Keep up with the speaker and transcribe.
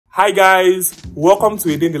Hi guys, welcome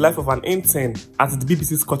to a day in the life of an intern at the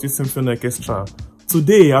BBC Scottish Symphony Orchestra.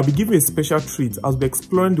 Today I'll be giving a special treat as we're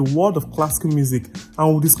exploring the world of classical music and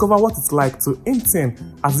we'll discover what it's like to intern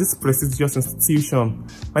at this prestigious institution.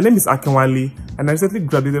 My name is Akinwale and I recently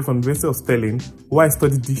graduated from the University of Stirling where I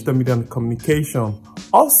studied digital media and communication.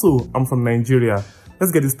 Also, I'm from Nigeria.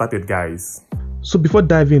 Let's get this started, guys. So before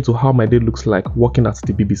diving into how my day looks like working at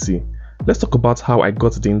the BBC, let's talk about how I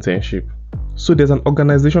got the internship. So there's an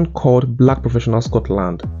organization called Black Professional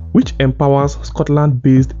Scotland, which empowers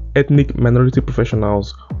Scotland-based ethnic minority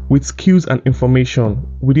professionals with skills and information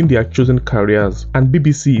within their chosen careers, and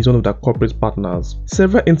BBC is one of their corporate partners.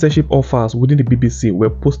 Several internship offers within the BBC were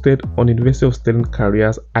posted on the University of Stirling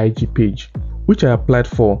Careers IG page, which I applied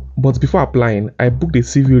for, but before applying, I booked a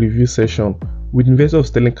CV review session with University of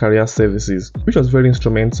Stirling Career Services, which was very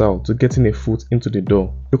instrumental to getting a foot into the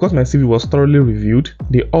door. Because my CV was thoroughly reviewed,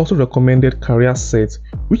 they also recommended Career Set,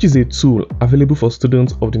 which is a tool available for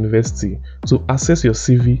students of the university to assess your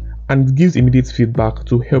CV and it gives immediate feedback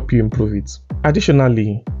to help you improve it.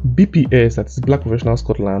 Additionally, BPS, that is Black Professional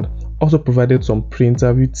Scotland, also provided some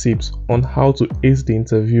pre-interview tips on how to ace the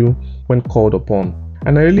interview when called upon.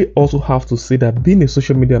 And I really also have to say that being a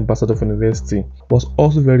social media ambassador for university was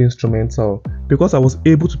also very instrumental because I was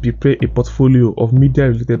able to prepare a portfolio of media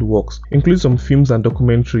related works, including some films and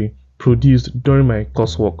documentary produced during my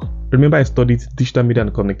coursework. Remember, I studied digital media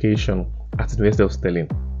and communication at the University of Stirling.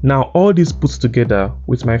 Now all this put together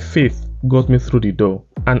with my faith got me through the door,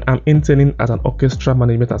 and I'm interning as an orchestra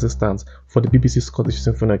management assistant for the BBC Scottish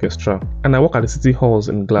Symphony Orchestra, and I work at the City Halls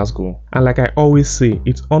in Glasgow. And like I always say,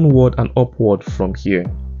 it's onward and upward from here.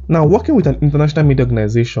 Now, working with an international media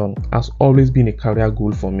organization has always been a career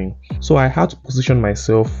goal for me, so I had to position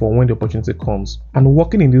myself for when the opportunity comes. And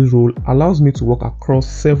working in this role allows me to work across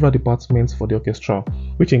several departments for the orchestra,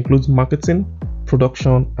 which includes marketing,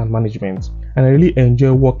 production, and management. And I really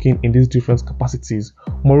enjoy working in these different capacities.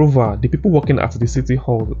 Moreover, the people working at the City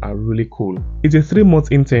Hall are really cool. It's a 3-month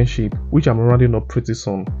internship, which I'm rounding up pretty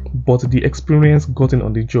soon, but the experience gotten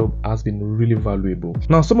on the job has been really valuable.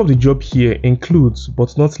 Now, some of the job here includes,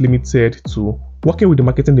 but not limited to, working with the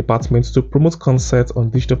marketing department to promote concerts on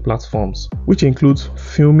digital platforms, which includes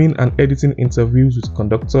filming and editing interviews with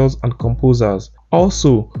conductors and composers.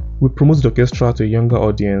 Also, we promote the orchestra to a younger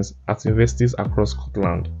audience at universities across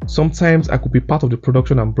Scotland. Sometimes I could be part of the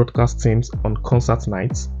production and broadcast teams on concert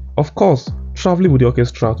nights. Of course, traveling with the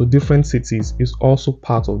orchestra to different cities is also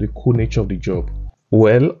part of the cool nature of the job.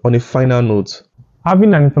 Well, on a final note,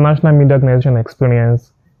 having an international media organization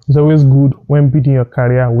experience is always good when building your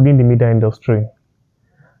career within the media industry.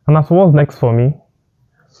 And as for what's next for me,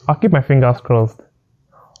 I'll keep my fingers crossed.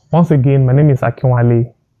 Once again, my name is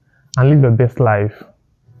Akinwale, and live your best life.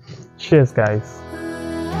 Cheers, guys.